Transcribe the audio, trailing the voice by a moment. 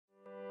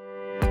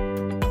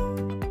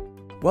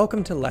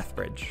Welcome to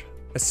Lethbridge,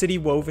 a city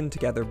woven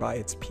together by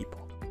its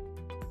people.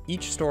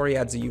 Each story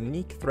adds a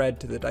unique thread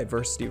to the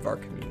diversity of our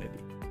community.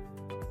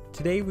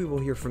 Today we will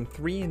hear from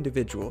 3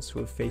 individuals who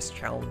have faced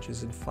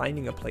challenges in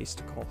finding a place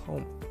to call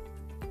home.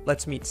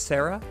 Let's meet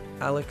Sarah,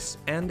 Alex,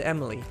 and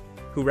Emily,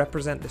 who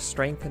represent the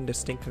strength and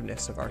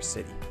distinctiveness of our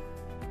city.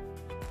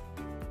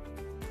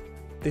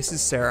 This is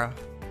Sarah,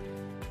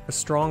 a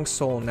strong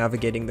soul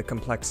navigating the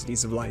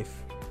complexities of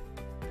life.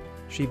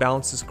 She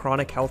balances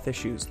chronic health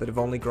issues that have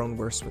only grown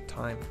worse with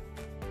time.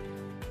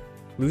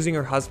 Losing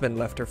her husband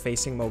left her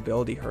facing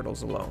mobility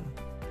hurdles alone,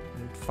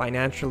 and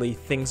financially,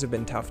 things have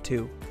been tough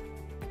too.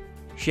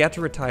 She had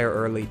to retire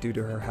early due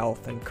to her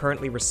health and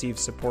currently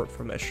receives support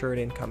from Assured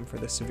Income for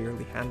the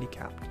severely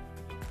handicapped.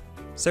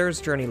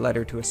 Sarah's journey led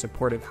her to a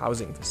supportive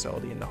housing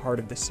facility in the heart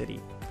of the city,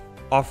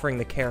 offering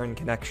the care and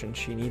connection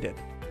she needed.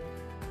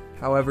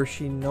 However,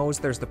 she knows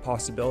there's the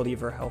possibility of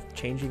her health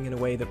changing in a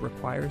way that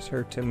requires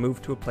her to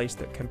move to a place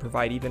that can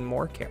provide even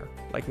more care,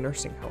 like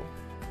nursing home.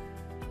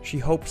 She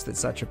hopes that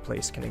such a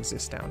place can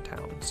exist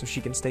downtown, so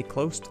she can stay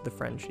close to the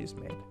friends she's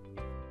made.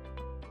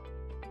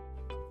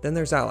 Then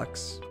there's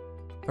Alex,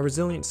 a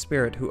resilient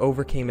spirit who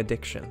overcame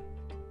addiction.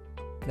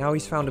 Now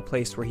he's found a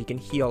place where he can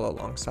heal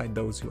alongside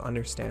those who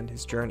understand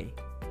his journey.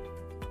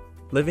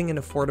 Living in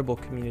affordable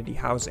community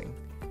housing,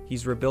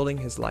 he's rebuilding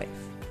his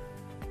life.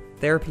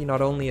 Therapy not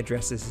only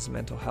addresses his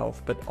mental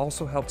health, but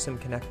also helps him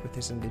connect with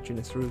his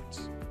Indigenous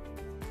roots.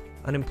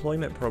 An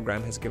employment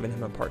program has given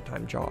him a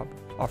part-time job,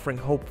 offering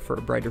hope for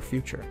a brighter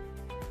future.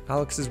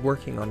 Alex is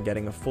working on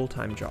getting a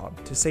full-time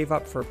job to save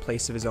up for a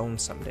place of his own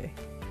someday.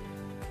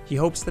 He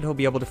hopes that he'll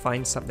be able to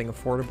find something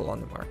affordable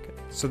on the market,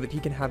 so that he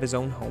can have his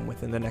own home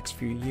within the next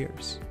few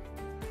years.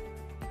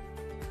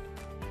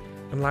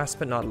 And last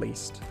but not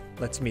least,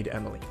 let's meet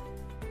Emily,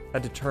 a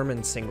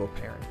determined single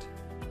parent.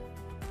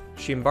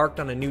 She embarked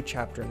on a new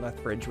chapter in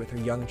Lethbridge with her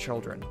young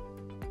children,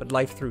 but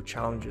life threw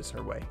challenges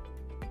her way.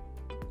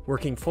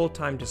 Working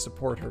full-time to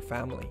support her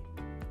family,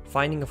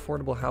 finding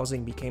affordable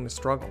housing became a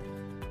struggle.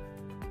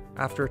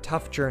 After a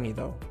tough journey,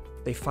 though,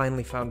 they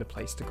finally found a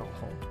place to call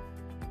home.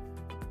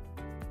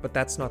 But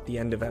that's not the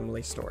end of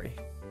Emily's story.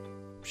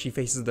 She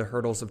faces the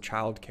hurdles of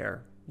childcare,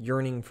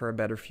 yearning for a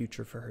better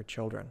future for her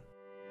children.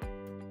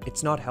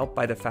 It's not helped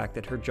by the fact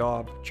that her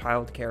job,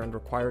 childcare, and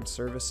required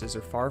services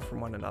are far from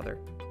one another,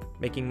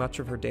 making much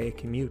of her day a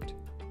commute.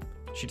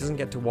 She doesn't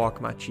get to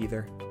walk much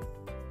either.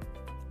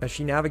 As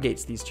she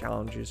navigates these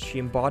challenges, she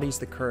embodies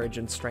the courage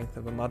and strength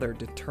of a mother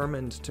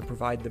determined to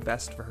provide the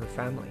best for her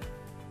family.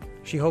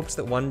 She hopes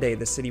that one day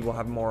the city will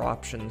have more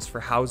options for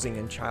housing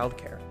and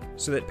childcare,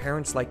 so that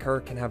parents like her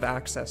can have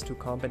access to a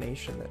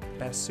combination that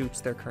best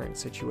suits their current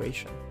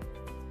situation.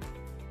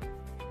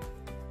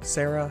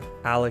 Sarah,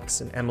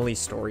 Alex, and Emily's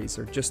stories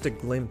are just a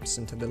glimpse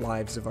into the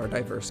lives of our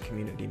diverse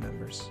community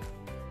members.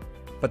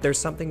 But there's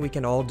something we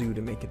can all do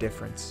to make a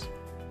difference.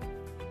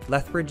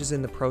 Lethbridge is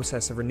in the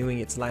process of renewing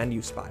its Land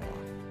Use Bylaw,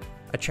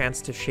 a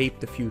chance to shape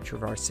the future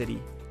of our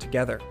city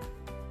together.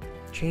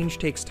 Change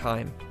takes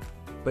time,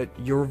 but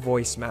your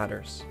voice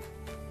matters.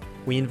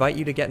 We invite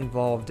you to get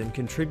involved and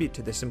contribute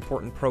to this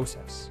important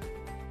process.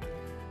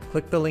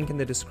 Click the link in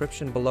the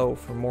description below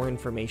for more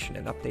information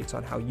and updates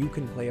on how you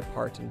can play a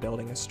part in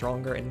building a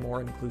stronger and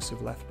more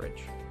inclusive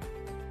Lethbridge.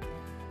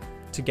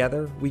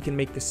 Together, we can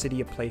make the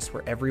city a place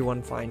where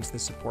everyone finds the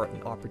support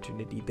and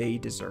opportunity they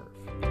deserve.